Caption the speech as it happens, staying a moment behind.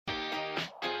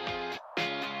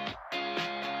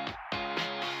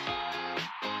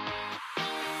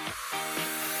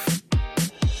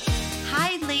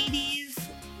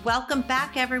Welcome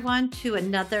back, everyone, to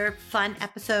another fun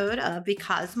episode of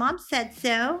Because Mom Said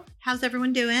So. How's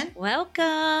everyone doing?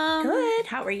 Welcome. Good.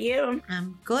 How are you?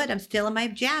 I'm good. I'm still in my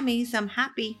jammies. I'm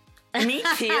happy. Me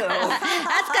too.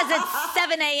 That's because it's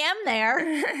 7 a.m. there,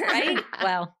 right?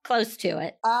 Well, close to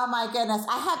it. Oh my goodness.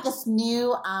 I have this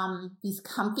new, these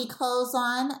comfy clothes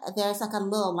on. There's like a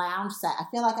little lounge set. I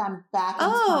feel like I'm back in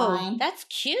time. That's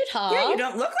cute, Holly. Yeah, you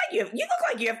don't look like you look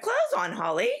like you have clothes on,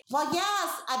 Holly. Well,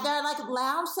 yes, they're like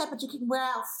lounge set, but you can wear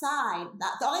outside.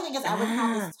 The only thing is I would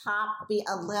have this top be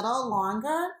a little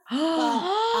longer.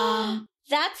 But,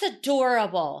 That's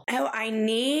adorable. Oh, I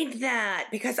need that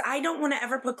because I don't want to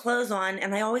ever put clothes on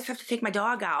and I always have to take my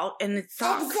dog out and it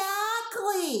sucks.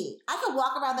 Exactly. I could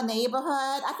walk around the neighborhood.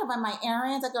 I could run my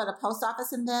errands. I go to the post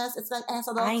office in this. It's like, and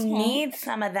so I need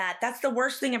some of that. That's the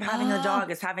worst thing of having a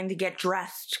dog is having to get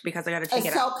dressed because I got to take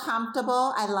it out. It's so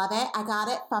comfortable. I love it. I got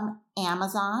it from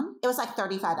Amazon. It was like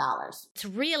 $35. It's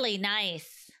really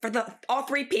nice. For all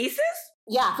three pieces?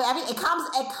 Yeah, for it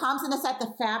comes in a set.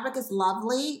 The fabric is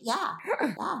lovely. Yeah.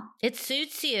 It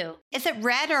suits you. Is it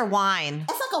red or wine?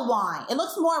 It's like a wine. It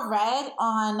looks more red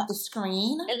on the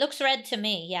screen. It looks red to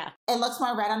me, yeah. It looks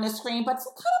more red on the screen, but it's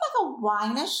kind of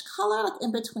like a wineish color, like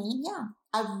in between. Yeah.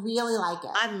 I really like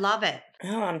it. I love it.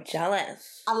 Oh, I'm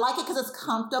jealous. I like it because it's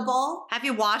comfortable. Have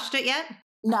you washed it yet?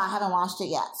 No, I haven't washed it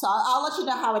yet. So I'll let you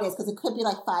know how it is because it could be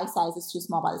like 5 sizes too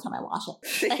small by the time I wash it.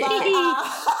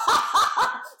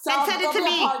 So and send it to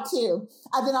me. Part two.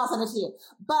 And then I'll send it to you.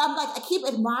 But I'm like, I keep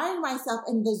admiring myself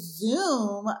in the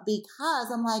Zoom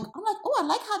because I'm like, oh, I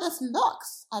like how this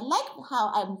looks. I like how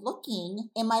I'm looking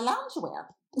in my loungewear.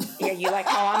 Yeah, you like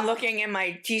how I'm looking in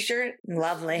my t-shirt?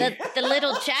 Lovely. The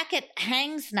little jacket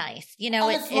hangs nice. You know,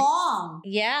 and it's long.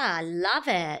 Yeah, I love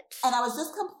it. And I was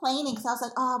just complaining because I was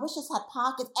like, oh, I wish this had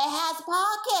pockets. It has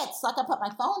pockets. So I can put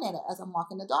my phone in it as I'm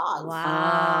walking the dog.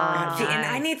 Wow. See, and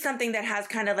I need something that has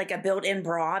kind of like a built-in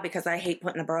bra because I hate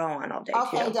putting a bra on all day.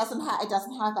 Okay, too. it doesn't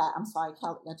have that. I'm sorry,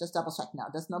 Kelly. Just double check. No,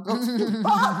 there's no built-in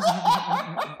bra.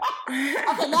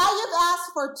 Okay, now you've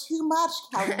asked for too much,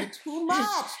 Kelly. Too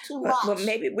much. Well,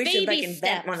 maybe we should Baby invent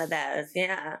steps. one of those.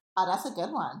 Yeah. Oh, that's a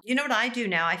good one. You know what I do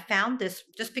now? I found this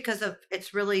just because of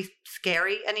it's really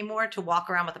scary anymore to walk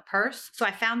around with a purse. So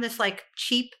I found this like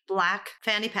cheap black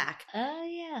fanny pack Oh,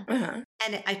 yeah. Uh-huh.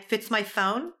 and it fits my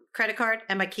phone, credit card,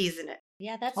 and my keys in it.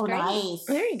 Yeah, that's Oh, great. nice.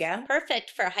 There you go.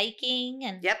 Perfect for hiking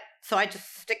and Yep. So I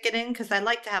just stick it in because I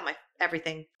like to have my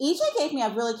everything. EJ gave me a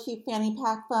really cute fanny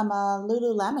pack from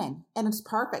Lululemon, and it's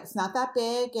perfect. It's not that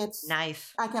big. It's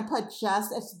Nice. I can put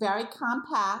it's very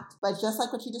compact, but just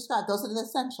like what you described, those are the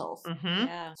essentials. Mm-hmm.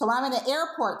 yeah. So when I'm in the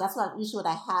airport, that's usually what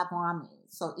I have on me.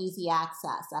 So easy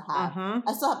access. I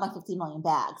still have my 50 million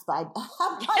bags, but I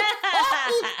have my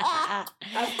fanny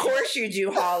pack. Of course you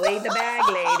do, Holly, the bag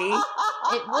lady.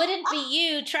 It wouldn't be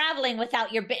you traveling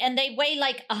without your and they weigh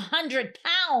like 100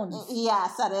 pounds.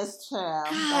 Yes, that is true.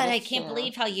 God, I can't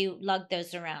believe how you lug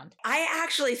those around. I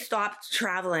actually stopped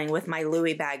traveling with my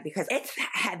Louis bag because it's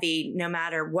heavy no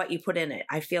matter what you put in it.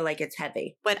 I feel like it's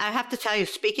heavy. But I have to tell you,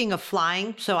 speaking of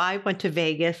flying, so I went to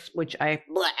Vegas, which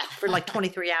for like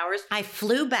 23 hours. I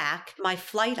flew back. My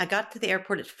flight, I got to the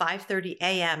airport at 5:30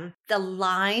 a.m. The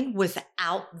line was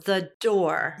out the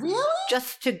door. Really?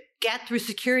 Just to get through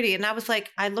security. And I was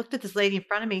like, I looked at this lady in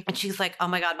front of me and she's like, oh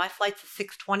my God, my flight's at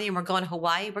 6:20 and we're going to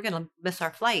Hawaii. We're going to miss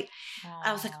our flight.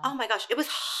 I was like, oh my gosh, it was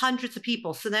hundreds of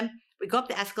people. So then we go up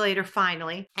the escalator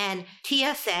finally and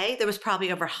TSA, there was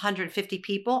probably over 150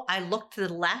 people. I looked to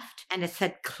the left and it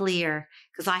said clear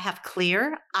because I have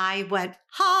clear. I went,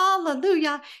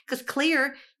 hallelujah. Because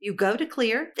clear, you go to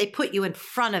clear. They put you in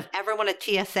front of everyone at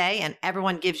TSA and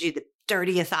everyone gives you the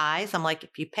dirtiest eyes. I'm like,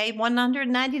 if you pay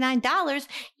 $199,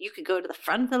 you could go to the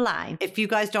front of the line. If you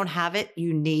guys don't have it,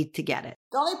 you need to get it.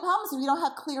 The only problem is if you don't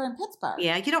have clear in Pittsburgh.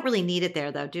 Yeah, you don't really need it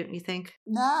there, though, don't you think?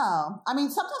 No. I mean,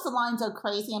 sometimes the lines are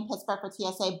crazy in Pittsburgh for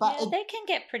TSA, but Yeah, they can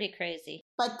get pretty crazy.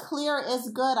 but clear is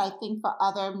good, I think, for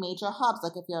other major hubs.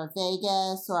 Like if you're in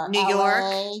Vegas or New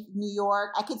LA, New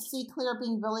York, I could see clear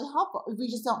being really helpful. We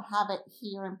just don't have it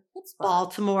here in Pittsburgh.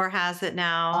 Baltimore has it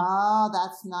now. Oh,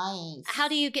 that's nice. How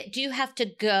do you have to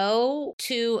go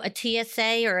to a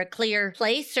TSA or a clear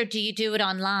place, or do you do it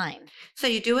online? So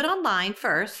you do it online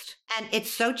first. And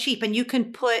it's so cheap and you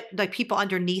can put like people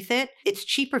underneath it. It's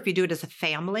cheaper if you do it as a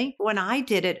family. When I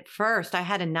did it first, I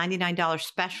had a $99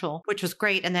 special, which was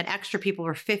great. And then extra people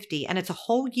were $50 and it's a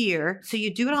whole year. So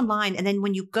you do it online. And then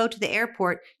when you go to the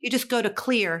airport, you just go to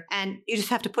clear and you just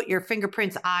have to put your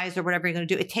fingerprints, eyes, or whatever you're going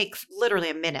to do. It takes literally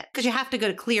a minute because you have to go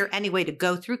to clear anyway to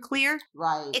go through clear.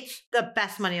 Right. It's the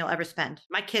best money you'll ever never spend.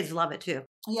 My kids love it too.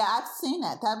 Yeah, I've seen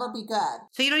it. That would be good.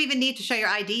 So you don't even need to show your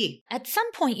ID. At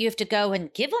some point, you have to go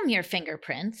and give them your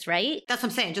fingerprints, right? That's what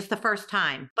I'm saying, just the first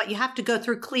time. But you have to go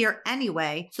through Clear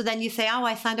anyway. So then you say, oh,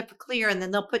 I signed up for Clear, and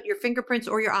then they'll put your fingerprints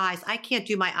or your eyes. I can't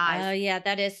do my eyes. Oh, yeah,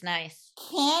 that is nice.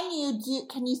 Can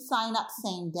you sign up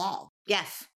same day?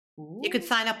 Yes. You could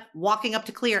sign up walking up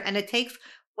to Clear, and it takes,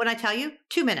 when I tell you,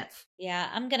 2 minutes. Yeah,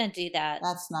 I'm going to do that.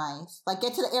 That's nice. Like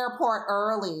get to the airport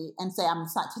early and say,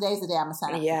 today's the day I'm going to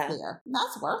sign up for Clear.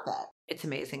 That's worth it. It's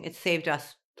amazing. It saved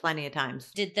us plenty of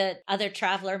times. Did the other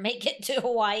traveler make it to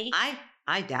Hawaii?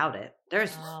 I doubt it.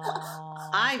 There's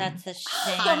that's a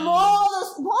shame. The moral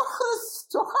of the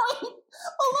story,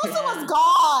 Melissa was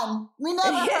gone. We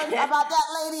never heard about that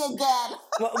lady again.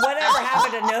 Whatever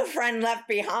happened to No Friend Left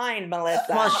Behind, Melissa?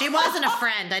 Well, she wasn't a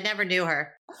friend. I never knew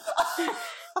her.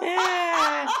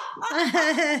 Yeah.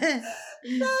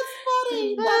 That's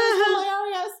funny. That is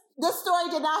hilarious. This story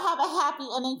did not have a happy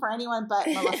ending for anyone but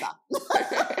Melissa.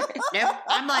 Nope.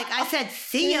 I'm like, I said,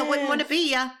 see ya, wouldn't want to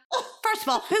be ya. First of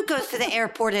all, who goes to the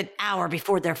airport an hour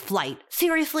before their flight?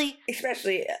 Seriously?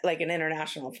 Especially like an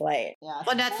international flight. Yeah.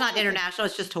 Well, that's not international.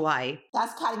 It's just Hawaii.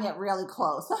 That's cutting it really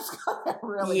close. That's cutting it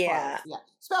really close. Yeah.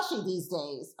 Especially these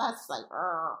days. That's like,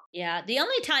 Yeah. The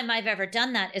only time I've ever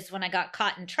done that is when I got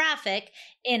caught in traffic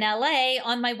in LA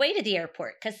on my way to the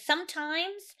airport. Because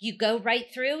sometimes you go right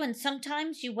through and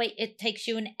sometimes you wait. It takes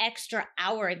you an extra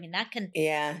hour. I mean, that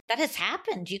has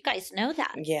happened. You guys know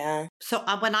that. Yeah. So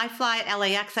when I fly at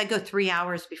LAX, I go 3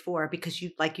 hours before because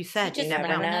like you said, You you just never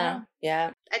never know. know.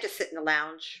 Yeah. I just sit in the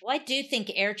lounge. Well, I do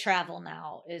think air travel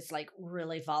now is like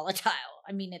really volatile.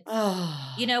 I mean, it's,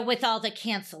 Oh. with all the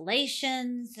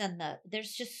cancellations and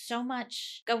there's just so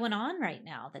much going on right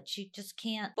now that you just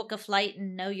can't book a flight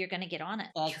and know you're going to get on it.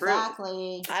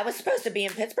 exactly. I was supposed to be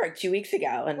in Pittsburgh 2 weeks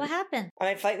ago, and What happened?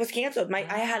 my flight was canceled. I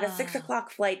had a Ah. 6:00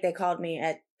 flight. They called me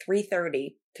at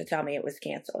 3:30 to tell me it was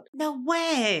canceled. No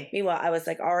way. Meanwhile, I was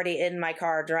like already in my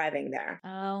car driving there.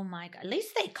 Oh my God. At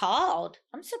least they called.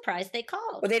 I'm surprised they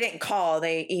called. Well, they didn't call.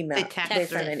 They emailed. They texted They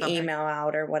sent or an something. email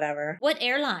out or whatever. What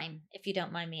airline, if you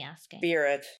don't mind me asking?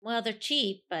 Spirit. Well, they're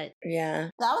cheap, but That Yeah.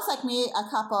 was like me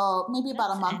maybe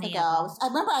about a That's month any ago. of them. I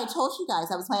remember I told you guys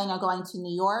I was planning on going to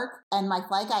New York and my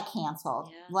flight got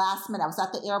canceled last minute. I was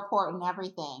at the airport and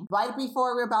everything. Right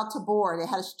before we were about to board, they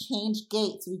had us change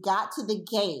gates. We got to the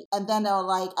gate and then they were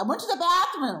like, I went to the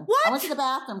bathroom. What? I went to the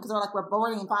bathroom because they were like, we're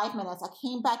boarding in 5 minutes. I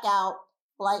came back out.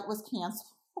 Flight was canceled.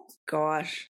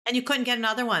 Gosh. And you couldn't get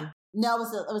another one. No, it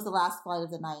was the last flight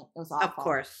of the night. It was awful. Of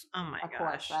course. Oh my Of gosh.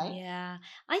 course, right? yeah.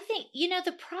 I think,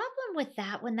 the problem with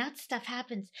that, when that stuff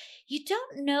happens, you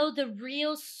don't know the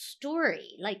real story.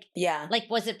 Like, Yeah.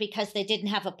 was it because they didn't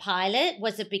have a pilot?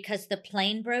 Was it because the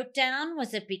plane broke down?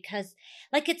 Was it because,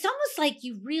 it's almost like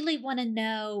you really want to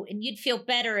know, and you'd feel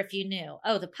better if you knew,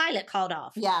 oh, the pilot called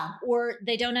off. Yeah. Or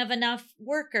they don't have enough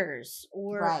workers.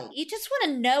 Or Right. you just want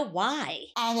to know why.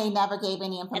 And they never gave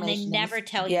any information. And they never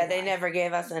tell you. Yeah, they why. never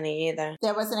gave us any either.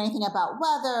 There wasn't anything about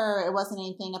weather. It wasn't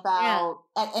anything about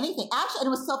anything. Actually, and it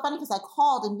was so funny because I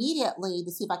called immediately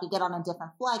to see if I could get on a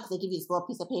different flight because they give you this little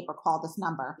piece of paper, call this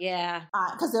number. Yeah.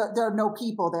 Because there are no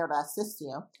people there to assist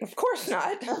you. Of course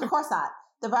not. Of course not.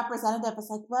 The representative was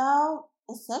like, well,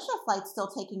 it says your flight's still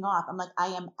taking off. I'm like, I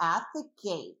am at the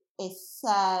gate. It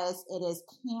says it is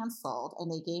canceled,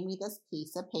 and they gave me this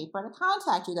piece of paper to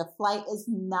contact you. The flight is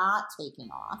not taking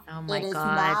off. Oh my It is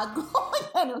God. not going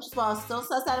anywhere. Well, it still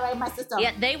says that right in my system.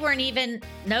 Yeah, they weren't even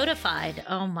notified.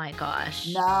 Oh my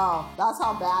gosh. No, that's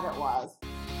how bad it was.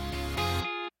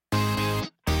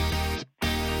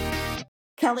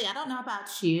 Kelly, I don't know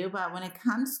about you, but when it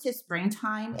comes to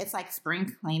springtime, it's like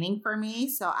spring cleaning for me.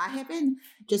 So I have been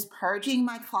just purging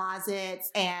my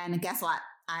closets, and guess what?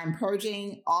 I'm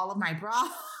purging all of my bras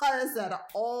that are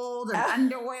old and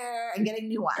underwear and getting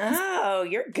new ones. Oh,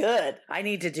 you're good. I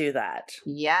need to do that.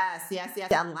 Yes. The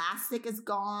elastic is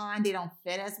gone. They don't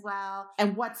fit as well.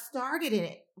 And what started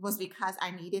it was because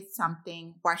I needed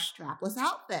something for a strapless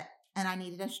outfit. And I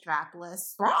needed a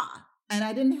strapless bra. And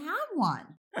I didn't have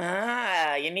one.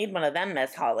 Ah, you need one of them,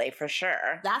 Miss Holly, for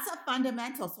sure. That's a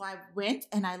fundamental. So I went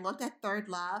and I looked at Third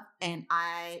Love and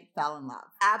I fell in love.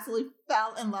 Absolutely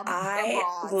fell in love with the I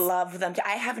bras. love them.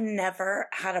 I have never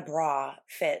had a bra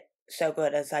fit so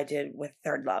good as I did with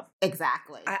Third Love.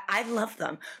 Exactly. I love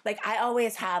them. Like, I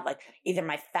always have, either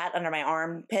my fat under my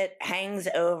armpit hangs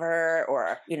over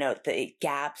or, the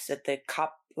gaps at the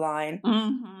cup line.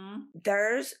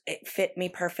 Theirs, it fit me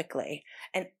perfectly.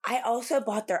 And I also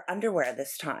bought their underwear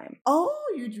this time. Oh,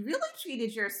 you really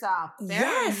treated yourself. Very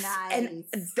Yes, nice. and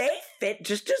they fit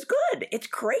just as good. It's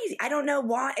crazy. I don't know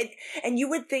why. And you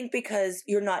would think because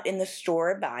you're not in the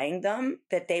store buying them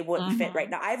that they wouldn't fit right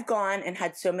now. I've gone and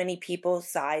had so many people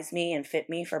size me and fit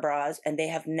me for bras, and they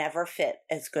have never fit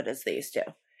as good as these do.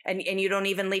 And you don't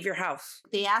even leave your house.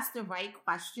 They ask the right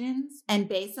questions, and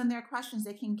based on their questions,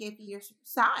 they can give you your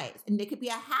size. And they could be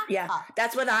a half cup.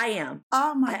 That's what I am.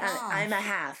 Oh my gosh. I'm a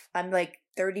half. I'm like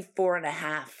 34 and a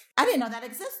half. I didn't know that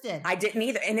existed. I didn't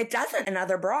either. And it doesn't in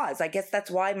other bras. I guess that's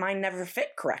why mine never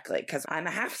fit correctly, because I'm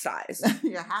a half size.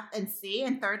 You're half, and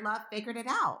Third Love figured it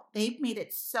out. They've made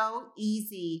it so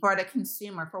easy for the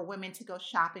consumer, for women to go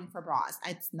shopping for bras.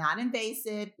 It's not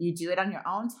invasive. You do it on your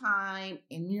own time,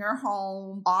 in your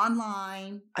home,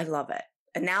 online. I love it.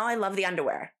 And now I love the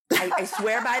underwear. I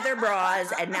swear by their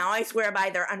bras, and now I swear by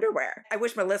their underwear. I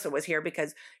wish Melissa was here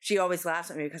because she always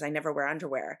laughs at me because I never wear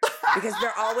underwear. Because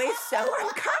they're always so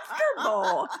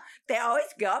uncomfortable. They always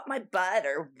go up my butt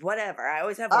or whatever. I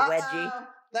always have a wedgie.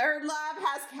 Third Love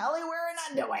has Kelly wearing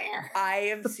underwear. I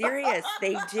am serious.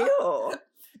 They do.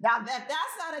 Now, if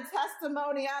that's not a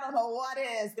testimony, I don't know what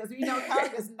is, because we know Kelly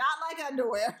is not like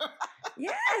underwear.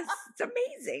 Yes, it's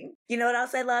amazing. You know what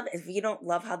else I love? If you don't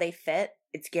love how they fit,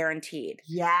 it's guaranteed.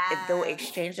 Yeah. If they'll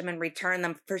exchange them and return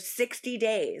them for 60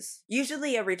 days.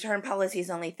 Usually a return policy is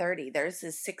only 30. Theirs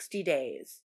is 60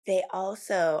 days. They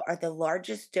also are the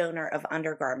largest donor of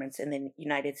undergarments in the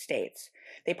United States.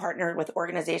 They partner with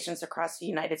organizations across the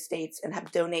United States and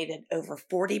have donated over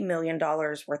 $40 million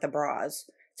worth of bras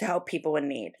to help people in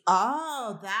need.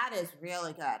 Oh, that is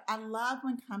really good. I love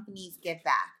when companies give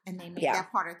back and they make that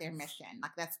part of their mission.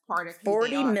 Like that's part of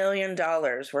 $40 million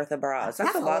worth of bras.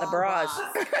 That's a lot of bras.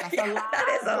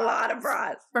 That is a lot of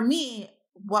bras. For me,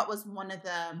 what was one of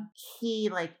the key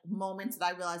moments that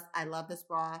I realized I love this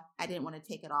bra? I didn't want to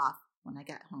take it off when I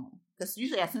got home. Because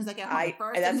usually as soon as I get home,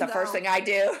 that's the first thing I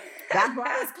do. That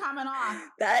bra is coming off.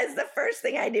 That is the first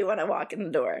thing I do when I walk in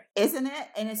the door. Isn't it?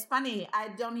 And it's funny. I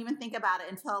don't even think about it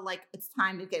until it's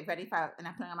time to get ready for, and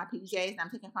I'm putting on my PJs and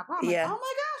I'm taking off my bra. I'm like, oh my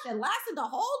gosh, it lasted the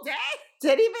whole day.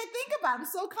 Didn't even think about it. I'm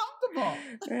so comfortable.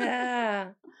 Yeah.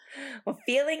 Well,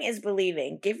 feeling is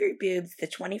believing. Give your boobs the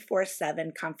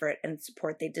 24/7 comfort and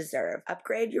support they deserve.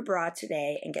 Upgrade your bra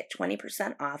today and get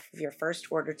 20% off of your first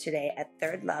order today at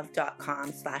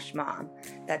thirdlove.com/mom.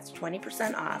 That's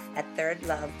 20% off at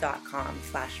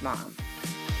thirdlove.com/mom.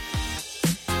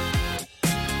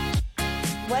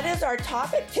 What is our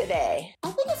topic today?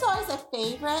 I think it's always a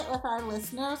favorite with our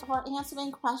listeners. We're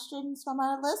answering questions from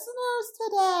our listeners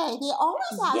today. They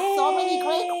always have so many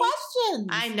great questions.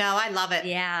 I know. I love it.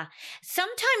 Yeah.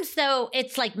 Sometimes, though,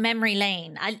 it's like memory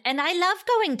lane. And I love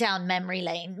going down memory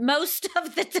lane most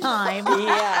of the time.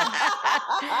 Yeah.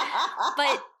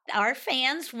 But our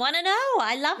fans want to know.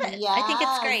 I love it. Yes, I think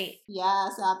it's great.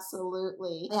 Yes,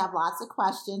 absolutely. They have lots of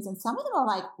questions, and some of them are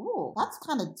like, ooh, that's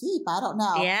kind of deep. I don't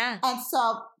know. Yeah. And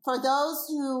so for those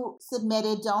who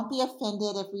submitted, don't be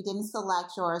offended if we didn't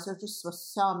select yours. There just were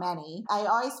so many. I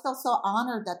always feel so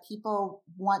honored that people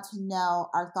want to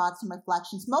know our thoughts and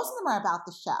reflections. Most of them are about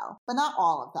the show, but not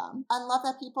all of them. I love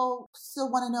that people still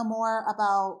want to know more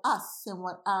about us and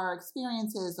what our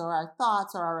experiences or our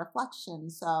thoughts or our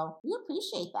reflections. So we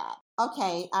appreciate that.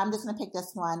 Okay, I'm just going to pick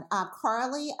this one.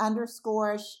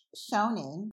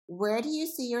 Carly_Schoning. Where do you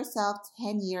see yourself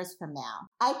 10 years from now?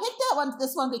 I picked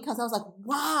this one because I was like,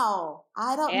 wow,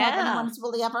 I don't know if anyone's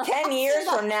really ever 10 years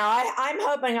from now, I'm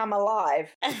hoping I'm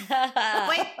alive.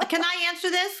 Wait, can I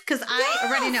answer this? Because I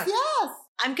already know. Yes.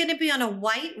 I'm going to be on a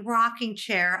white rocking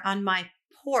chair on my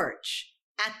porch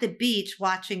at the beach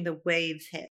watching the waves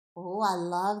hit. Oh, I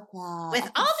love that.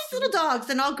 With all these little dogs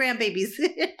and all grandbabies.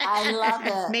 I love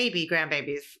it. Maybe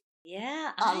grandbabies.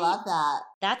 Yeah. I love that.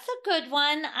 That's a good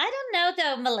one. I don't know,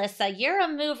 though, Melissa. You're a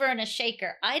mover and a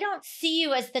shaker. I don't see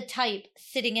you as the type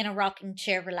sitting in a rocking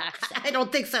chair relaxing. I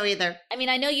don't think so either. I mean,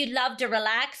 I know you love to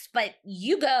relax, but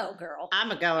you go, girl.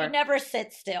 I'm a goer. You never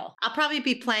sit still. I'll probably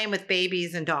be playing with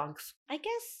babies and dogs. I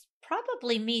guess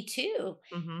probably me too,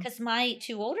 because my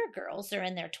two older girls are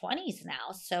in their 20s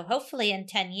now. So hopefully in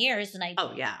 10 years, and I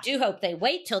do hope they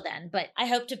wait till then, but I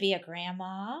hope to be a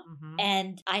grandma,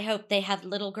 and I hope they have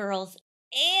little girls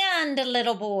and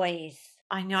little boys.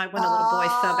 I know. I want a little boy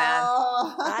so bad.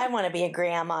 I want to be a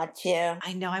grandma too.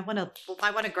 I know. I want a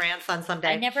grandson someday.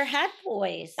 I never had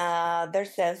boys. They're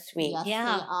so sweet. Yes, Yeah.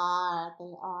 they are.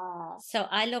 They are. So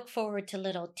I look forward to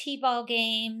little t-ball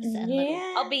games, and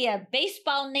I'll be a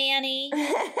baseball nanny,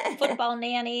 football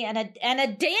nanny, and a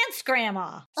dance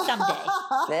grandma someday.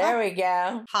 There we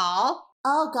go. Paul?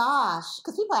 Oh gosh,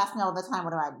 because people ask me all the time,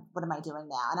 what am I doing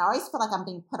now? And I always feel like I'm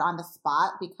being put on the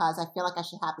spot because I feel like I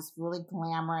should have this really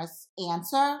glamorous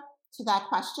answer to that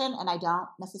question, and I don't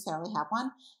necessarily have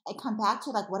one. I come back to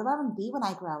like, what do I want to be when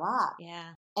I grow up?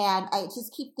 Yeah. And I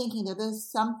just keep thinking that there's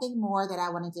something more that I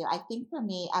want to do. I think for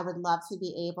me, I would love to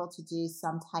be able to do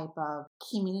some type of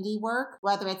community work,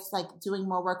 whether it's like doing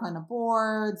more work on the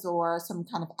boards or some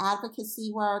kind of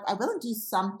advocacy work. I want to do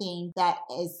something that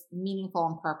is meaningful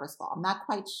and purposeful. I'm not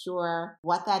quite sure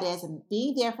what that is. And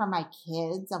being there for my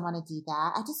kids, I want to do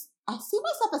that. I see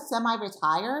myself as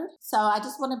semi-retired. So I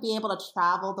just want to be able to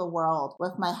travel the world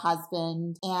with my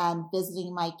husband and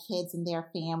visiting my kids and their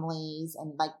families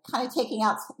and like kind of taking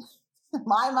out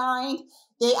my mind.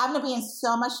 I'm going to be in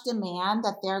so much demand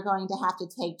that they're going to have to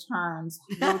take turns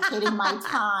rotating my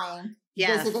time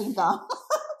visiting them.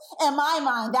 In my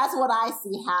mind, that's what I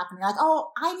see happening. Like,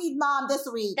 oh, I need mom this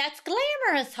week. That's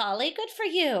glamorous, Holly. Good for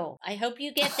you. I hope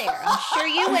you get there. I'm sure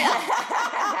you will.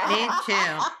 Me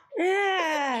too.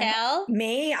 Yeah. Kel?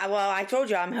 Me? Well, I told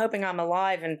you I'm hoping I'm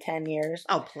alive in 10 years.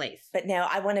 Oh, please. But no,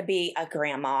 I want to be a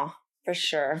grandma for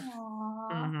sure.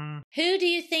 Mm-hmm. Who do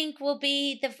you think will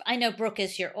be I know Brooke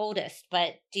is your oldest,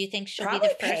 but do you think she'll Probably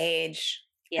be the first? Paige.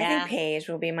 Yeah. I think Paige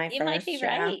will be my first. You might be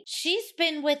right. She's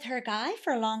been with her guy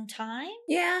for a long time.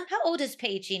 Yeah. How old is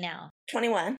Paigey now?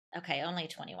 21. Okay, only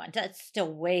 21. That's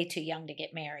still way too young to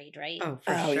get married, right? Oh,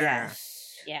 for sure.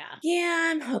 Yes. Yeah. Yeah,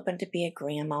 I'm hoping to be a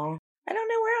grandma. I don't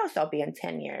know where else I'll be in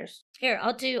 10 years. Here,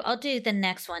 I'll do the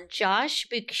next one. Josh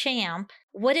Beauchamp,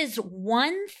 what is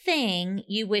one thing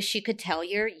you wish you could tell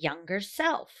your younger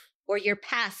self or your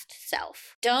past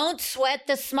self? Don't sweat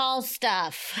the small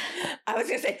stuff. I was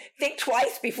going to say, think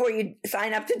twice before you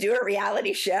sign up to do a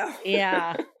reality show.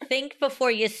 Yeah. Think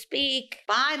before you speak.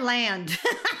 Buy land.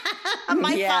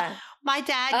 My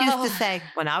dad used to say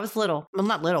when I was little, well,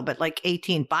 not little, but like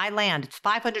 18, buy land. It's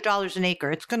 $500 an acre.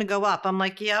 It's going to go up. I'm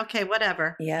like, yeah, okay,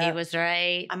 whatever. Yeah. He was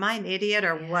right. Am I an idiot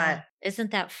or what?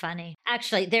 Isn't that funny?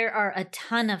 Actually, there are a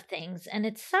ton of things.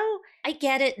 And I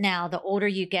get it now. The older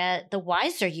you get, the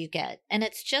wiser you get. And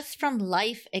it's just from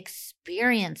life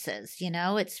experiences,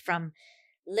 it's from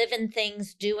living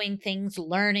things, doing things,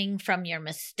 learning from your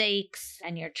mistakes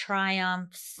and your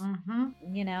triumphs.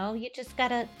 Mm-hmm. You just got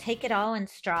to take it all in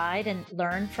stride and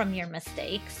learn from your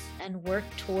mistakes and work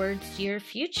towards your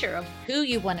future of who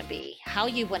you want to be, how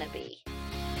you want to be.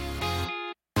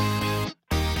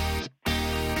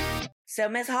 So,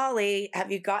 Miss Holly,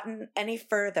 have you gotten any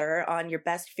further on your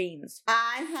best fiends?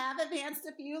 I have advanced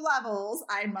a few levels.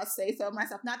 I must say so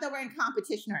myself. Not that we're in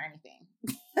competition or anything.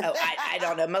 Oh, I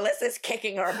don't know. Melissa's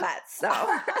kicking our butts, so.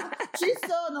 She's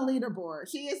still on the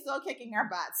leaderboard. She is still kicking our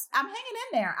butts. I'm hanging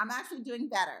in there. I'm actually doing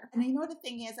better. And you know what the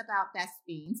thing is about Best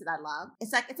Fiends that I love?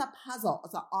 It's like, it's a puzzle.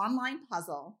 It's an online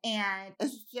puzzle. And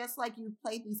it's just like you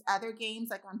play these other games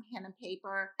like on pen and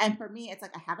paper. And for me, it's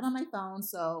like I have it on my phone.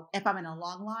 So if I'm in a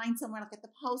long line somewhere, like at the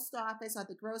post office or at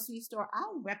the grocery store,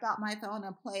 I'll whip out my phone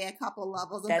and play a couple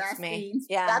levels of Best Fiends.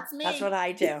 Yeah, that's me. That's what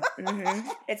I do. Mm-hmm.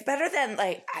 It's better than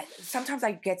sometimes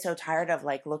I get so tired of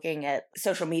looking at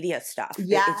social media stuff.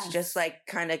 Yes. It's just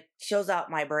kind of chills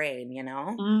out my brain,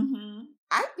 Mm-hmm.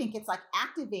 I think it's like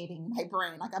activating my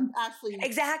brain. Like I'm actually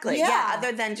exactly yeah.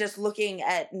 Other than just looking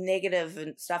at negative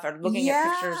and stuff or looking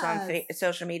at pictures on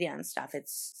social media and stuff,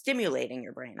 it's stimulating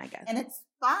your brain, I guess. And it's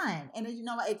fun, and you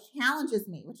know what? It challenges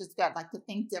me, which is good. Like to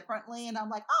think differently, and I'm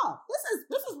like, oh,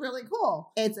 this is really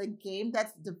cool. It's a game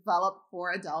that's developed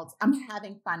for adults. I'm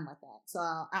having fun with it, so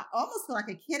I almost feel like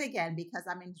a kid again because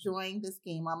I'm enjoying this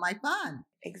game on my phone.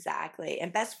 Exactly.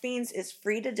 And Best Fiends is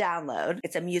free to download.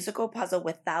 It's a musical puzzle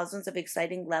with thousands of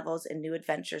exciting levels and new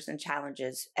adventures and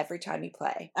challenges every time you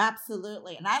play.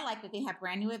 Absolutely. And I like that they have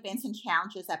brand new events and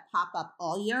challenges that pop up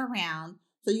all year round.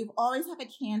 So you always have a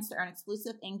chance to earn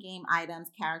exclusive in-game items,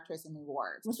 characters, and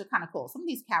rewards, which are kind of cool. Some of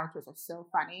these characters are so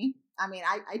funny. I mean,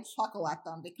 I chuckle at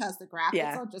them because the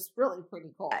graphics are just really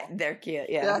pretty cool. They're cute,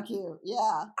 yeah. They're cute,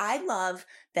 yeah. I love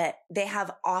that they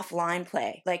have offline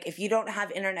play. Like, if you don't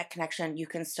have internet connection, you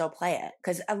can still play it.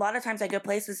 Because a lot of times I go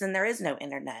places and there is no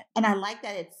internet. And I like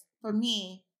that it's, for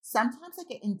me, sometimes I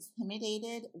get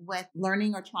intimidated with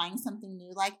learning or trying something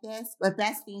new like this. With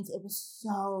Best Fiends, it was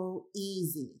so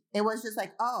easy. It was just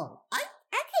like, oh, I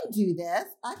can do this.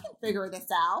 I can figure this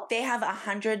out. They have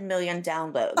 100 million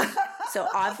downloads. So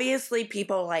obviously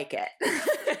people like it.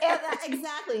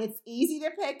 Exactly. It's easy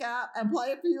to pick up and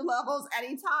play a few levels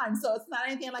anytime. So it's not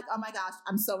anything like, oh my gosh,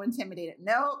 I'm so intimidated.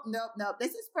 Nope.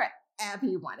 This is for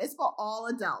everyone. It's for all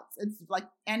adults. It's like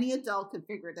any adult could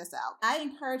figure this out. I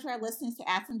encourage our listeners to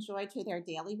add some joy to their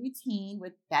daily routine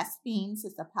with Best Fiends.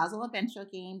 It's a puzzle adventure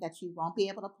game that you won't be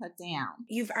able to put down.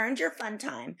 You've earned your fun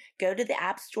time. Go to the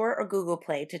App Store or Google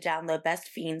Play to download Best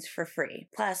Fiends for free.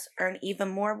 Plus, earn even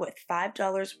more with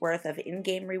 $5 worth of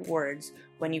in-game rewards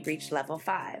when you reach level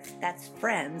 5. That's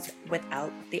friends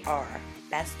without the R.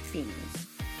 Best Fiends.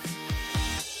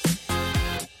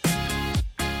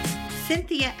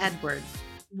 Cynthia Edwards,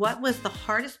 what was the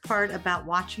hardest part about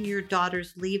watching your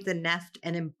daughters leave the nest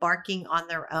and embarking on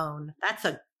their own? That's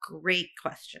a great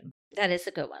question. That is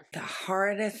a good one. The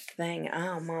hardest thing,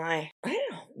 oh my, I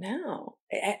don't know.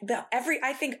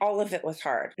 I think all of it was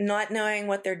hard. Not knowing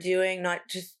what they're doing, not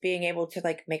just being able to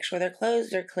like make sure their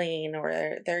clothes are clean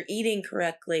or they're eating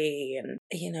correctly and,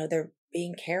 they're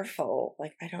being careful.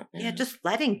 Like, I don't know. Yeah, just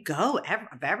letting go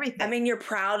of everything. I mean, you're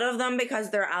proud of them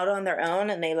because they're out on their own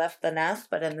and they left the nest.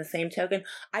 But in the same token,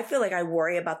 I feel like I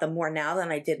worry about them more now than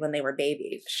I did when they were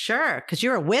babies. Sure, because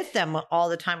you were with them all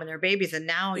the time when they were babies. And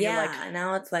now you're like... Yeah,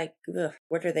 now it's like, ugh,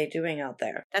 what are they doing out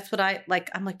there? That's what I'm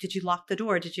like, did you lock the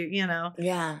door? Did you,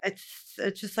 Yeah.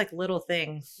 It's just like little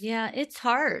things. Yeah, it's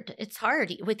hard. It's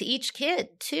hard with each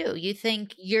kid, too. You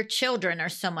think your children are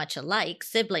so much alike,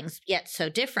 siblings, yet so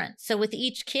different. So with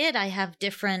each kid, I have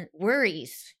different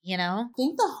worries, I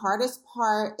think the hardest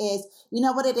part is, you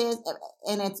know what it is?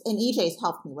 And EJ's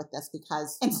helped me with this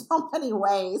because in so many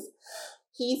ways,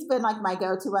 he's been like my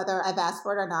go-to, whether I've asked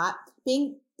for it or not,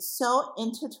 being so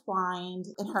intertwined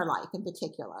in her life in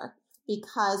particular.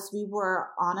 Because we were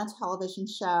on a television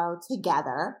show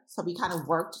together. So we kind of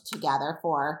worked together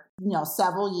for,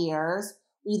 several years.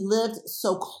 We lived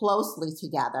so closely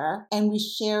together and we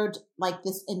shared like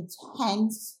this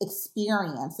intense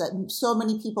experience that so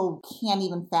many people can't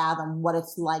even fathom what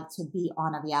it's like to be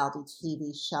on a reality TV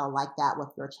show like that with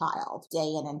your child day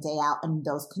in and day out in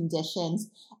those conditions.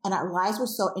 And our lives were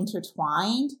so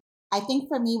intertwined. I think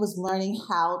for me was learning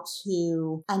how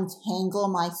to untangle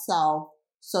myself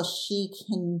so she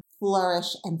can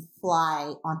flourish and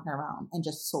fly on her own and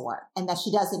just soar. And that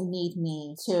she doesn't need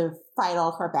me to fight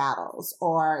all her battles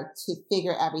or to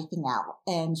figure everything out.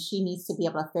 And she needs to be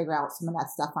able to figure out some of that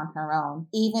stuff on her own,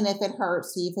 even if it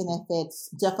hurts, even if it's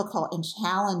difficult and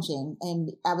challenging.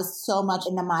 And I was so much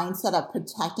in the mindset of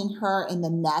protecting her in the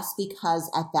nest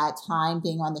because at that time,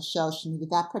 being on the show, she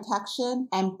needed that protection.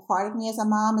 And part of me as a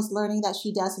mom is learning that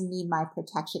she doesn't need my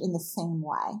protection in the same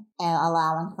way and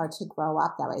allowing her to grow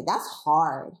up that way. That's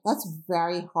hard. That's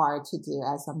very hard to do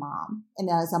as a mom and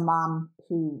as a mom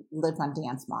who lived on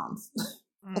Dance Moms.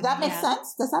 If that makes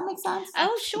sense? Does that make sense?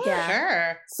 Oh, sure. Yeah.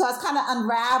 Sure. So it's kind of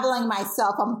unraveling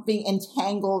myself. I'm being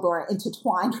entangled or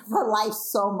intertwined for life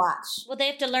so much. Well, they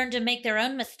have to learn to make their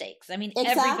own mistakes. I mean,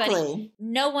 Exactly.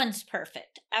 no one's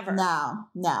perfect ever.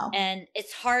 No. And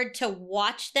it's hard to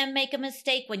watch them make a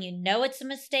mistake when you know it's a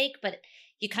mistake, but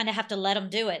you kind of have to let them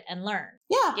do it and learn.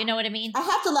 Yeah. You know what I mean? I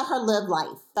have to let her live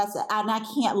life. That's it. And I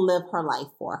can't live her life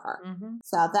for her. Mm-hmm.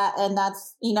 So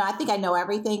that's, I think I know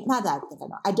everything. Not that I think I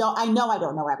know. I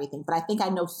don't know everything, but I think I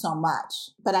know so much.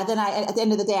 But then at the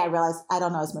end of the day, I realize I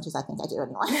don't know as much as I think I do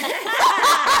anyway.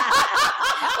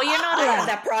 Well, you're not I alone. have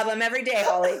that problem every day,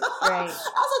 Holly. Right. I was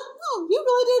like, no, you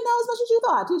really didn't know as much as you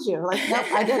thought, did you? Like, nope,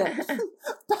 I didn't.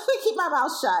 Better keep my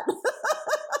mouth shut.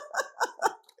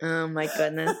 Oh my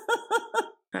goodness.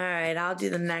 All right, I'll do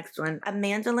the next one.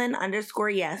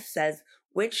 Amandalyn_yes says,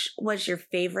 which was your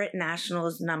favorite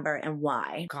Nationals number and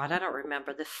why? God, I don't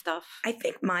remember this stuff. I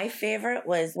think my favorite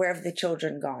was Where Have the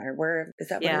Children Gone? Or is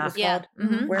that what it was Yeah. called?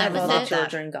 Mhm. Where That Have was All the it.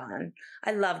 Children Gone?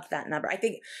 I loved that number. I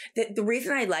think the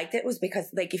reason I liked it was because,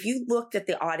 like, if you looked at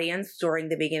the audience during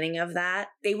the beginning of that,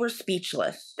 they were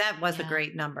speechless. That was a Yeah.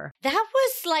 great number. That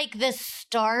was like the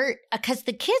start because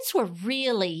the kids were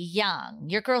really young.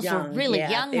 Your girls were Young, really yeah,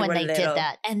 young they when were they little. did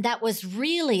that. And that was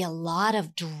really a lot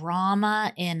of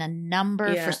drama in a number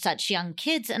Yeah. for such young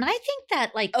kids. And I think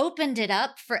that like opened it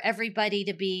up for everybody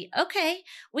to be, okay,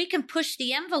 we can push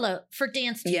the envelope for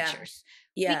dance Yeah. teachers.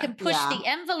 Yeah. We can push Yeah. the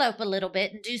envelope a little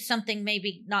bit and do something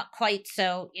maybe not quite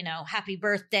so, happy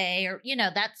birthday or,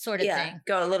 that sort of yeah. thing.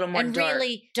 Go a little more And dark.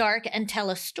 really dark and tell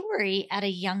a story at a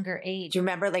younger age. Do you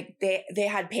remember, like, they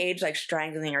had Paige, like,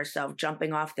 strangling herself,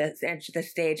 jumping off the edge of the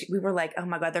stage? We were like, oh,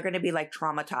 my God, they're going to be, like,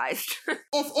 traumatized.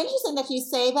 It's interesting that you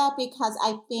say that because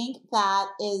I think that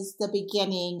is the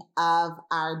beginning of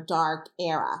our dark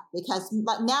era. Because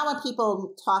like now when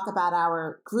people talk about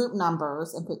our group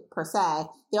numbers and per se,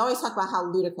 they always talk about how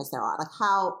how ludicrous they are, like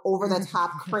how over the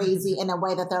top crazy in a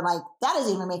way that they're like, that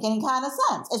doesn't even make any kind of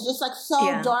sense. It's just like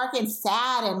so dark and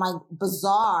sad and like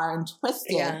bizarre and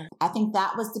twisted. Yeah. I think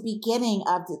that was the beginning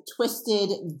of the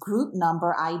twisted group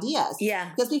number ideas. Yeah.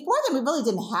 Because before then, we really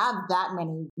didn't have that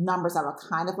many numbers that were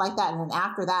kind of like that. And then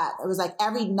after that, it was like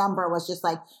every number was just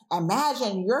like,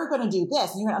 imagine you're going to do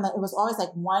this. And it was always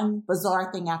like one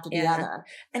bizarre thing after the other.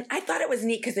 And I thought it was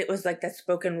neat because it was like that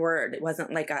spoken word. It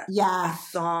wasn't like a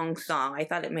song. I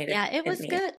thought it made it. Yeah, it was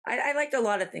good. I liked a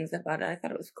lot of things about it. I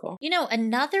thought it was cool. You know,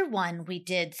 another one we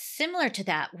did similar to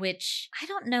that, which I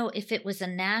don't know if it was a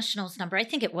nationals number. I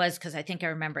think it was because I think I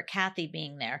remember Kathy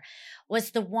being there,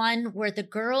 was the one where the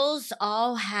girls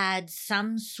all had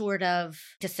some sort of,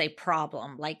 to say,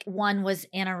 problem. Like one was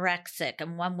anorexic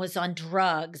and one was on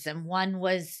drugs and one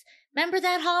was... Remember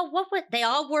that, Hall? They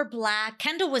all wore black.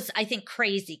 Kendall was, I think,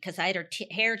 crazy because I had her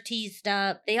hair teased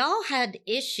up. They all had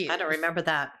issues. I don't remember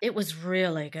that. It was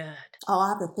really good. Oh, I'll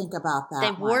have to think about that.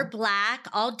 They wore black,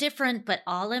 all different, but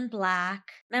all in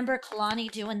black. Remember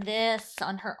Kalani doing this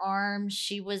on her arm?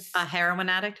 She was a heroin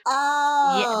addict.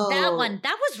 Oh, yeah, that one.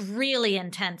 That was really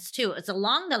intense too. It was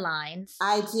along the lines.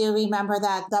 I do remember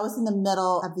that. That was in the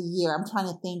middle of the year. I'm trying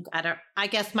to think. I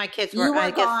guess my kids were. You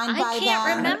were gone by then. I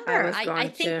can't remember. I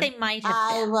think they might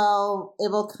have. It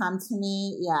will come to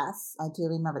me. Yes, I do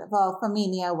remember that. Well, for me,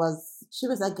 Nia she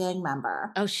was a gang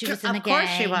member. Oh, she was in a gang. Of course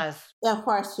she was. Yeah, of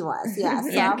course she was. Yes.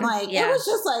 So Yeah, I'm like, it was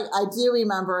just like, I do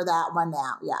remember that one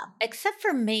now. Yeah. Except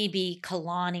for maybe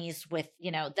Kalani's with,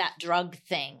 that drug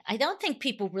thing. I don't think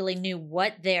people really knew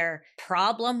what their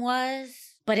problem was.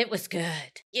 But it was good.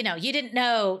 You didn't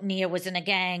know Nia was in a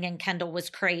gang and Kendall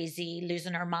was crazy,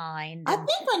 losing her mind. I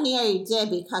think for Nia you did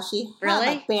because she had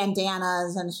like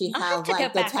bandanas and she had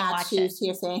like the tattoos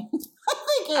here saying.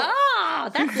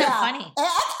 That's so funny.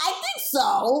 I think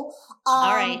so.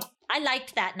 All right. I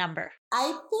liked that number.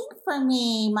 I think for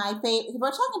me, my favorite,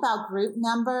 we're talking about group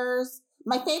numbers.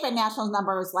 My favorite nationals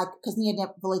number was like, because Nia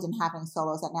really didn't have any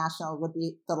solos at national, would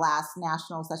be the last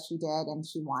nationals that she did and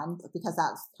she won because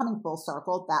that was coming full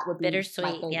circle. That would be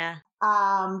bittersweet. Yeah.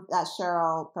 That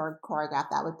Cheryl Berg choreographed,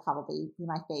 that would probably be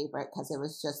my favorite because it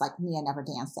was just like Nia never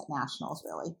danced at nationals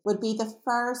really. Would be the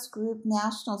first group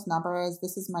nationals number is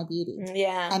This Is My Beauty.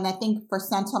 Yeah. And I think for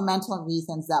sentimental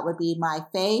reasons, that would be my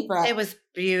favorite. It was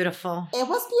beautiful. It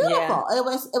was beautiful. Yeah. It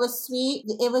was sweet.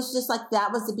 It was just like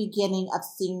that was the beginning of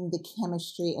seeing the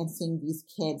chemistry and seeing these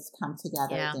kids come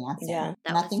together dancing. Yeah.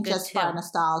 And I think just for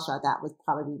nostalgia, that would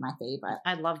probably be my favorite.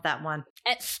 I love that one.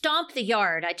 At Stomp the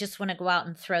Yard, I just want to go out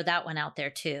and throw that one out there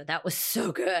too. That was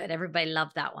so good. Everybody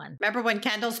loved that one. Remember when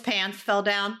Kendall's pants fell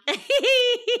down? That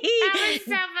was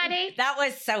so funny. That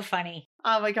was so funny.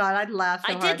 Oh my God, I'd laugh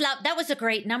so hard. I did love, that was a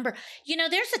great number.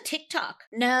 There's a TikTok.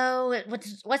 No, it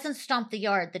wasn't Stomp the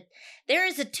Yard. There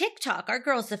is a TikTok. Our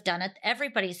girls have done it.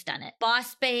 Everybody's done it.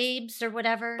 Boss Babes or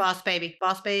whatever. Boss Baby.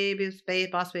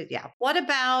 Yeah. What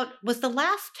about, was the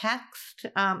last text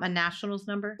a nationals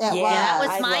number? That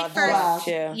was my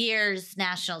first year's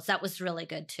nationals. That was really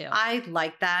good too. I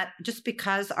like that just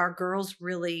because our girls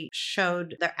really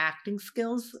showed their acting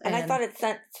skills. And I thought it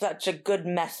sent such a good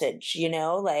message,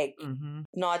 like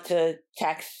not to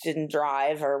text and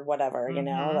drive or whatever,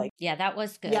 Yeah, that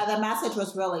was good. Yeah, the message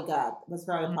was really good. It was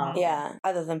very powerful. Yeah,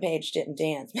 other than Paige didn't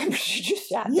dance. Remember, she just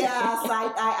sat there. Yes,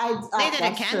 Neither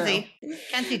did Kenzie.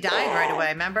 Kenzie died right away,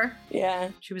 remember?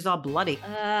 Yeah. She was all bloody.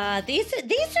 These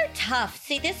are tough.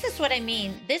 See, this is what I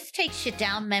mean. This takes you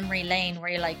down memory lane where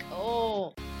you're like,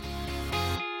 oh.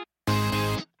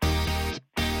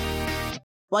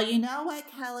 Well, you know what,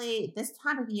 Kelly? This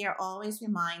time of year always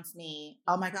reminds me,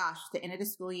 oh my gosh, the end of the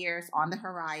school year is on the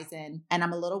horizon. And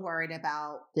I'm a little worried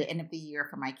about the end of the year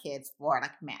for my kids for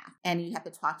like math. And you have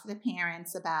to talk to the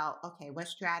parents about, okay, what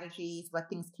strategies, what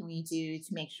things can we do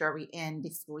to make sure we end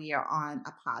the school year on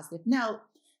a positive note?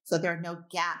 So there are no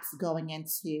gaps going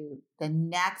into the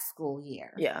next school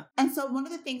year. Yeah. And so one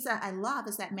of the things that I love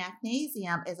is that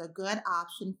Mathnasium is a good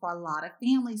option for a lot of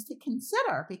families to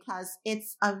consider because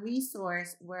it's a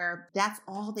resource where that's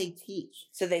all they teach.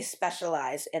 So they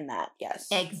specialize in that, yes.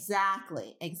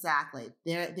 Exactly.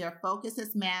 Their focus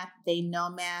is math. They know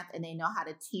math and they know how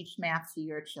to teach math to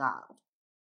your child.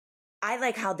 I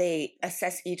like how they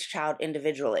assess each child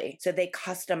individually. So they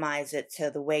customize it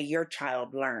to the way your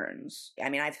child learns. I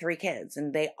mean, I have 3 kids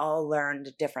and they all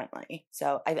learned differently.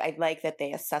 So I like that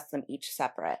they assess them each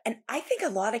separate. And I think a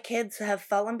lot of kids have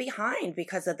fallen behind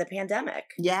because of the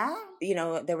pandemic. Yeah.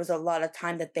 There was a lot of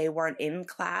time that they weren't in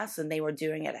class and they were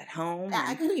doing it at home.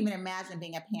 I couldn't even imagine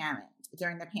being a parent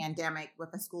during the pandemic with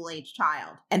a school-age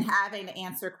child and having to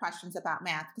answer questions about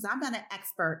math, because I'm not an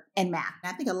expert in math.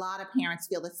 And I think a lot of parents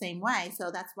feel the same way.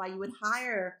 So that's why you would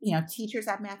hire, teachers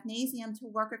at Mathnasium to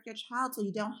work with your child so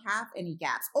you don't have any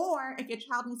gaps. Or if your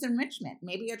child needs enrichment,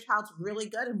 maybe your child's really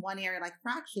good in one area like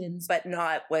fractions, but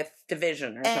not with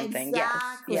division or something.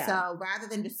 Exactly. Yes. Yeah. So rather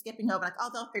than just skipping over, like, oh,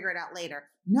 they'll figure it out later.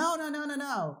 No.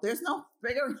 There's no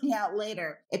figuring out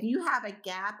later. If you have a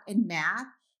gap in math,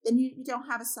 then you don't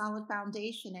have a solid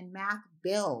foundation, and math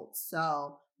builds.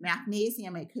 So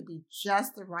Mathnasium, it could be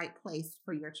just the right place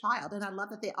for your child. And I love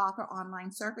that they offer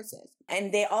online services.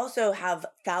 And they also have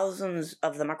thousands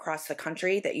of them across the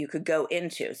country that you could go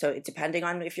into. So it's depending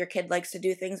on if your kid likes to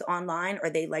do things online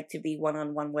or they like to be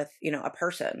one-on-one with, a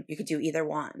person. You could do either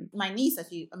one. My niece,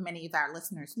 as many of our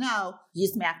listeners know,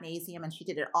 used Mathnasium, and she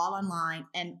did it all online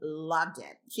and loved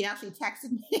it. She actually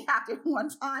texted me after one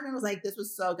time and was like, this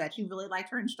was so good. She really liked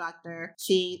her instructor.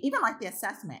 She even liked the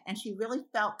assessment, and she really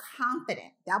felt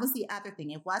confident. That was the other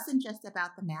thing. It wasn't just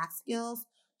about the math skills.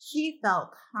 She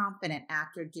felt confident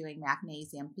after doing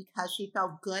Mathnasium because she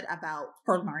felt good about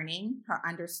her learning, her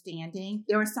understanding.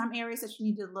 There were some areas that she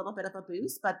needed a little bit of a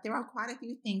boost, but there were quite a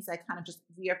few things that kind of just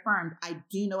reaffirmed, I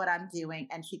do know what I'm doing,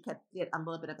 and she could get a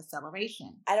little bit of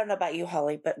acceleration. I don't know about you,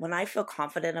 Holly, but when I feel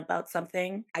confident about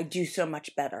something, I do so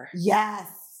much better. Yes.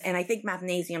 And I think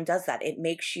Mathnasium does that. It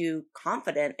makes you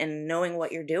confident in knowing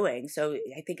what you're doing. So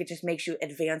I think it just makes you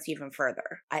advance even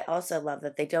further. I also love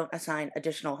that they don't assign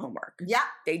additional homework. Yeah.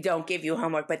 They don't give you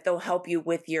homework, but they'll help you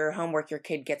with your homework your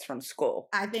kid gets from school.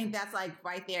 I think that's like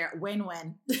right there,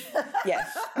 win-win.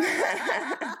 Yes.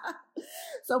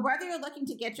 So whether you're looking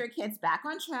to get your kids back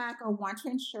on track or want to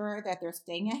ensure that they're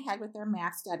staying ahead with their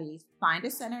math studies, find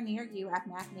a center near you at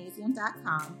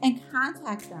mathnasium.com and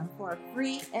contact them for a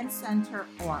free in-center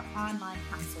or online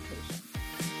consultation.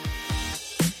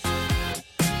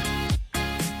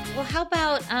 Well, how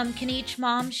about can each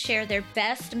mom share their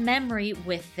best memory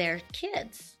with their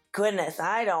kids? Goodness,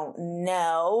 I don't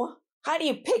know. How do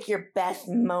you pick your best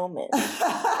moment?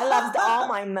 I loved all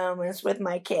my moments with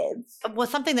my kids. Well,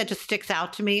 something that just sticks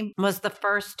out to me was the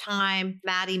first time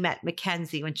Maddie met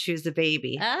Mackenzie when she was a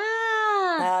baby.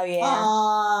 Oh,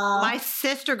 yeah. My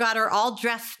sister got her all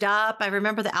dressed up. I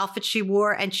remember the outfit she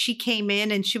wore, and she came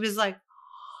in and she was like,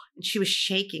 she was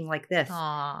shaking like this.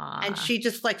 Aww. And she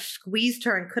just like squeezed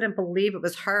her and couldn't believe it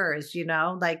was hers,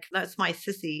 like that's my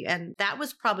sissy. And that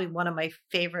was probably one of my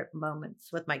favorite moments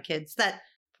with my kids that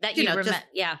you remember.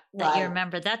 That you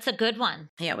remember. That's a good one.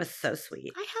 Yeah, it was so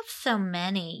sweet. I have so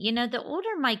many. The older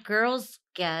my girls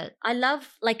get, I love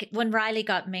like when Riley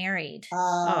got married.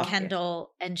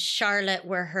 Kendall and Charlotte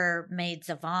were her maids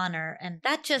of honor. And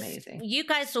that just, amazing. You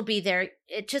guys will be there.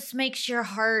 It just makes your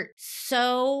heart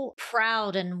so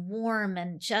proud and warm,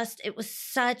 and just, it was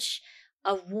such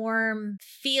a warm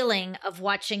feeling of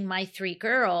watching my three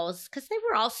girls, because they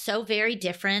were all so very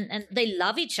different and they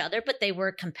love each other, but they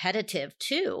were competitive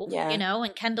too,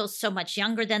 and Kendall's so much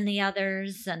younger than the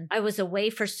others. And I was away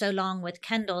for so long with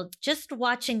Kendall, just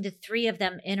watching the three of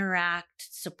them interact,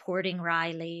 supporting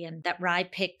Riley, and that Riley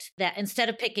picked that instead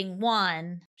of picking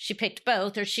one, she picked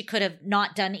both, or she could have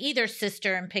not done either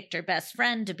sister and picked her best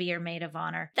friend to be her maid of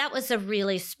honor. That was a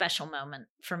really special moment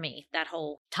for me, that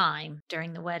whole time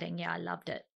during the wedding. Yeah, I loved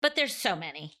it. But there's so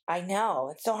many. I know.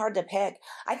 It's so hard to pick.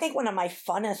 I think one of my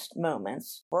funnest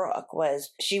moments, Brooke,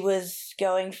 was she was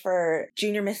going for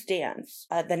Junior Miss Dance,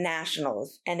 the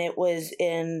Nationals, and it was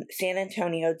in San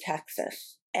Antonio,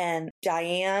 Texas. And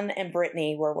Diane and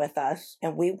Brittany were with us,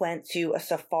 and we went to a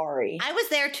safari. I was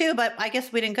there too, but I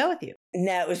guess we didn't go with you.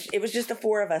 No, it was just the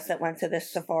four of us that went to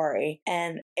this safari,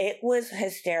 and it was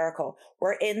hysterical.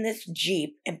 We're in this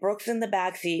Jeep, and Brooke's in the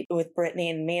backseat with Brittany,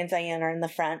 and me and Diane are in the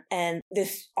front, and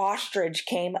this ostrich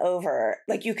came over.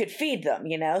 Like, you could feed them,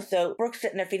 So Brooke's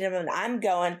sitting there feeding them, and I'm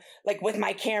going, like, with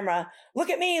my camera, look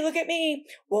at me, look at me.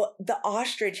 Well, the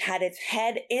ostrich had its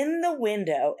head in the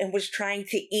window and was trying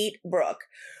to eat Brooke.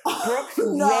 Brooke's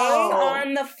laying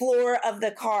on the floor of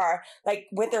the car, like,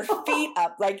 with her feet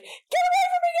up, like, get away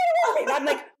from me, get away from me. And I'm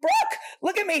like, Brooke,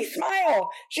 look at me,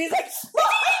 smile. She's like,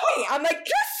 eat me. I'm like,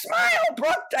 just smile,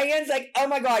 Brooke. Diane's like, oh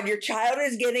my God, your child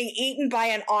is getting eaten by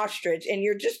an ostrich and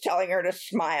you're just telling her to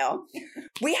smile.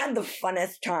 We had the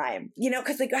funnest time,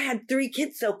 because like I had three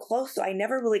kids so close, so I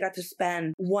never really got to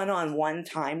spend one-on-one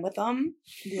time with them.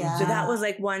 Yeah. So that was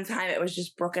like one time it was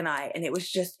just Brooke and I, and it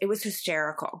was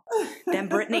hysterical. Then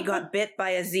Brittany got bit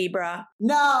by a zebra.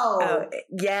 No. Oh,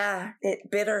 yeah.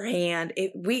 It bit her hand.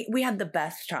 We had the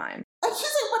best time. And she's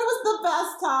like, but it was the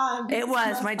best time. It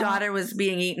was. My daughter was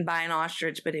being eaten by an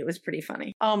ostrich, but it was pretty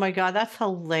funny. Oh my God, that's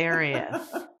hilarious.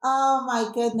 Oh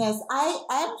my goodness.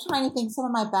 I'm trying to think some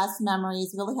of my best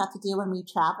memories really have to do when we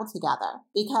traveled together,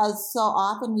 because so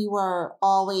often we were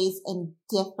always in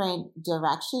different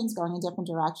directions, going in different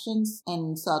directions.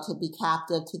 And so to be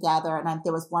captive together. And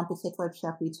there was one particular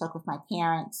trip we took with my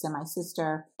parents and my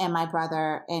sister and my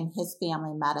brother and his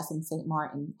family met us in St.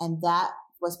 Martin. And that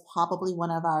was probably one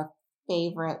of our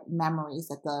favorite memories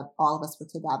that all of us were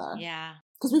together. Yeah.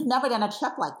 Because we've never done a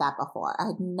trip like that before. I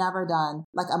had never done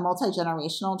like a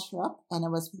multi-generational trip, and it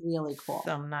was really cool.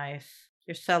 So nice.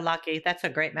 You're so lucky. That's a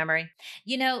great memory.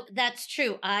 You know, that's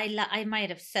true. I might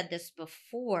have said this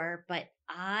before, but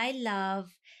I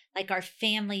love like our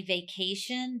family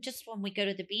vacation, just when we go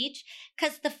to the beach,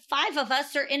 because the 5 of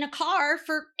us are in a car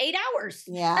for 8 hours.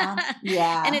 Yeah.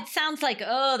 Yeah. And it sounds like,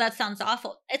 oh, that sounds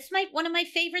awful. It's one of my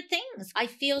favorite things. I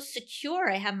feel secure.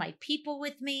 I have my people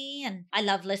with me, and I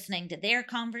love listening to their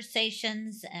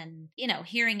conversations and, you know,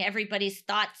 hearing everybody's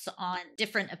thoughts on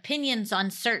different opinions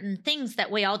on certain things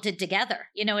that we all did together.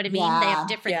 You know what I mean? Yeah. They have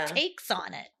different takes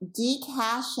on it. Dee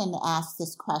Cashin asked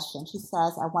this question. She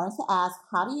says, I wanted to ask,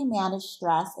 how do you manage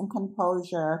stress and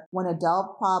composure when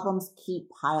adult problems keep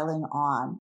piling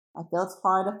on? I feel it's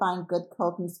hard to find good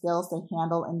coping skills to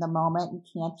handle in the moment. You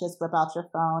can't just whip out your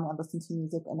phone and listen to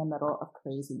music in the middle of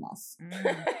craziness.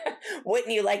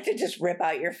 Wouldn't you like to just rip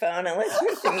out your phone and listen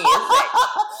to music?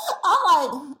 I'm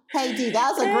like, hey, Dee,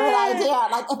 that was a great idea.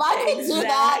 Like, if I could do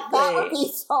that would be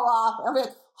so awesome. I mean,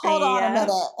 hold on a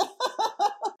minute.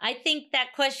 I think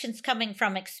that question's coming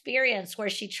from experience,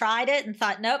 where she tried it and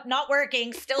thought, nope, not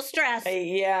working, still stressed.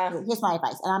 Yeah. Here's my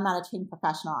advice, and I'm not a trained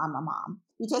professional, I'm a mom.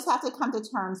 You just have to come to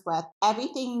terms with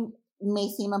everything may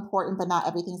seem important, but not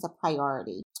everything's a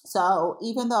priority. So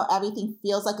even though everything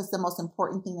feels like it's the most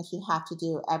important thing that you have to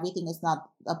do, everything is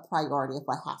not a priority of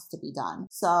what has to be done.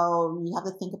 So you have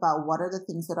to think about what are the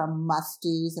things that are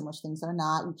must-dos and which things are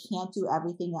not. You can't do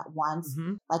everything at once.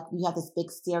 Mm-hmm. Like you have this big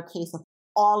staircase of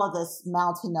all of this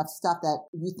mountain of stuff that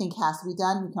you think has to be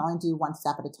done. You can only do one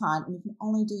step at a time, and you can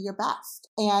only do your best.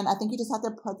 And I think you just have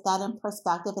to put that in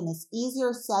perspective, and it's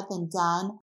easier said than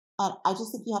done. And I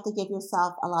just think you have to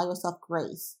allow yourself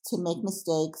grace to make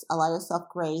mistakes, allow yourself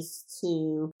grace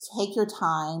to take your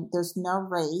time. There's no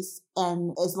race.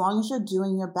 And as long as you're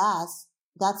doing your best,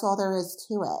 that's all there is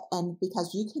to it. And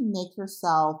because you can make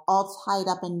yourself all tied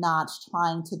up in knots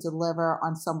trying to deliver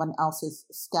on someone else's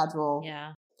schedule.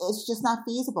 Yeah. It's just not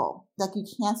feasible. Like you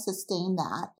can't sustain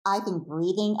that. I think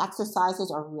breathing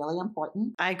exercises are really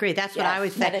important. I agree. That's what I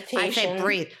always say. I say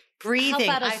breathe.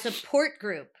 Breathing. How about a support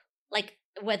group? Like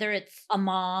whether it's a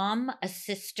mom, a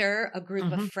sister, a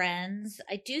group of friends.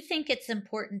 I do think it's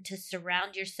important to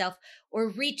surround yourself or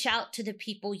reach out to the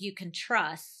people you can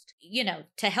trust, you know,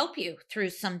 to help you through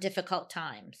some difficult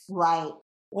times. Right.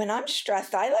 When I'm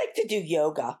stressed, I like to do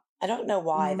yoga. I don't know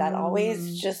why. That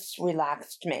always just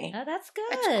relaxed me. Oh, that's good.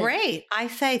 It's great. I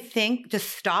say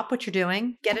just stop what you're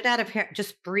doing, get it out of here,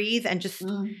 just breathe and just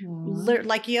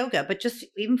like yoga, but just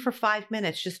even for 5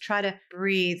 minutes, just try to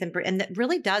breathe and breathe. And that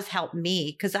really does help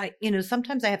me because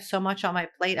sometimes I have so much on my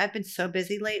plate. I've been so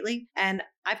busy lately and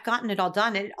I've gotten it all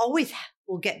done and it always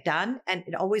will get done and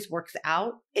it always works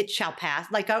out. It shall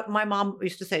pass. Like my mom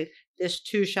used to say, this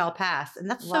too shall pass. And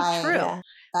that's so true. Yeah.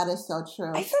 That is so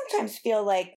true. I sometimes feel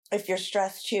like if you're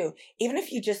stressed too, even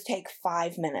if you just take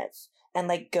 5 minutes and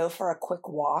like go for a quick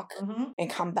walk and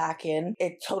come back in,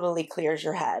 it totally clears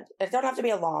your head. It don't have to be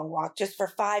a long walk, just for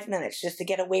 5 minutes, just to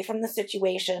get away from the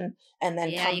situation and then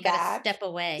come back. Yeah, you gotta step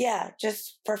away. Yeah,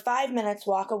 just for 5 minutes,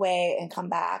 walk away and come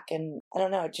back. And I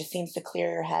don't know, it just seems to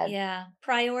clear your head. Yeah,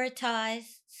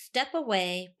 prioritize, step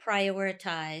away,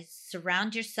 prioritize,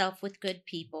 surround yourself with good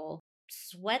people.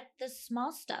 Sweat the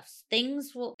small stuffs.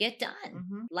 Things will get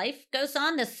done. Life goes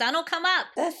on. The sun will come up.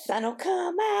 The sun will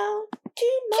come out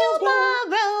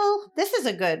tomorrow. This is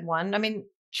a good one. I mean,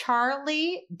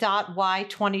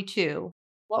 Charlie.y22.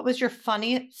 What was your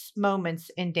funniest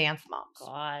moments in Dance Moms?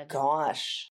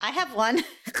 Gosh. I have one.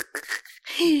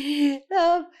 This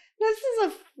is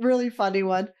a really funny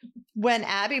one. When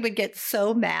Abby would get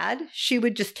so mad, she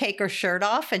would just take her shirt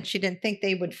off and she didn't think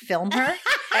they would film her.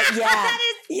 Yeah.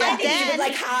 Yeah, and she would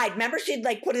like hide. Remember, she'd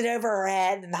like put it over her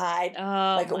head and hide.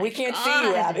 Oh, like, we can't see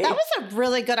you, Abby. That was a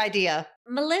really good idea.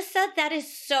 Melissa, that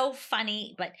is so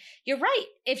funny. But you're right.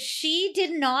 If she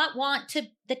did not want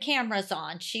the cameras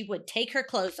on, she would take her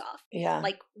clothes off. Yeah.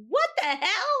 Like, what the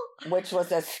hell? Which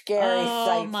was a scary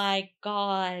sight. Oh, my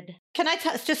God. Can I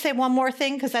just say one more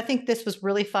thing? Because I think this was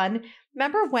really fun.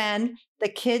 Remember when the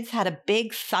kids had a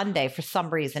big sundae for some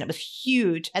reason? It was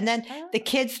huge. And then the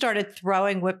kids started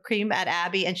throwing whipped cream at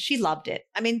Abby and she loved it.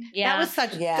 I mean, that was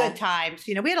such good times.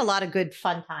 You know, we had a lot of good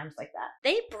fun times like that.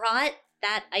 They brought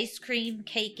that ice cream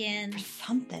cake in.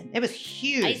 Something. It was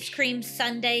huge. Ice cream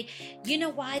sundae. You know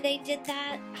why they did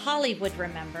that? Holly would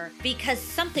remember. Because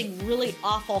something really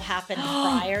awful happened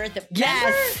prior.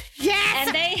 Yes.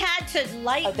 And they had to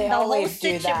lighten They the whole always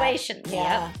do that. situation.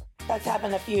 Yeah. Yep. That's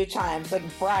happened a few times, like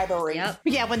bribery. Yep.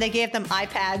 Yeah, when they gave them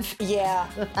iPads. Yeah.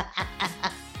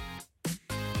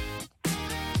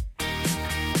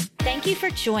 Thank you for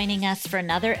joining us for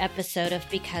another episode of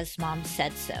Because Mom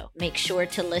Said So. Make sure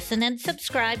to listen and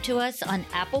subscribe to us on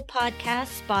Apple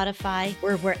Podcasts, Spotify,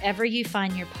 or wherever you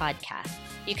find your podcasts.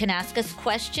 You can ask us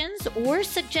questions or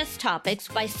suggest topics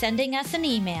by sending us an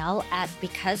email at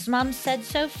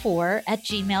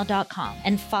becausemomsaidso4@gmail.com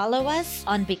and follow us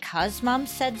on Because Mom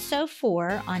Said So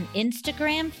 4 on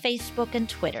Instagram, Facebook, and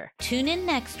Twitter. Tune in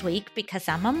next week because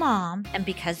I'm a mom and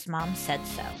because Mom said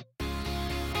so.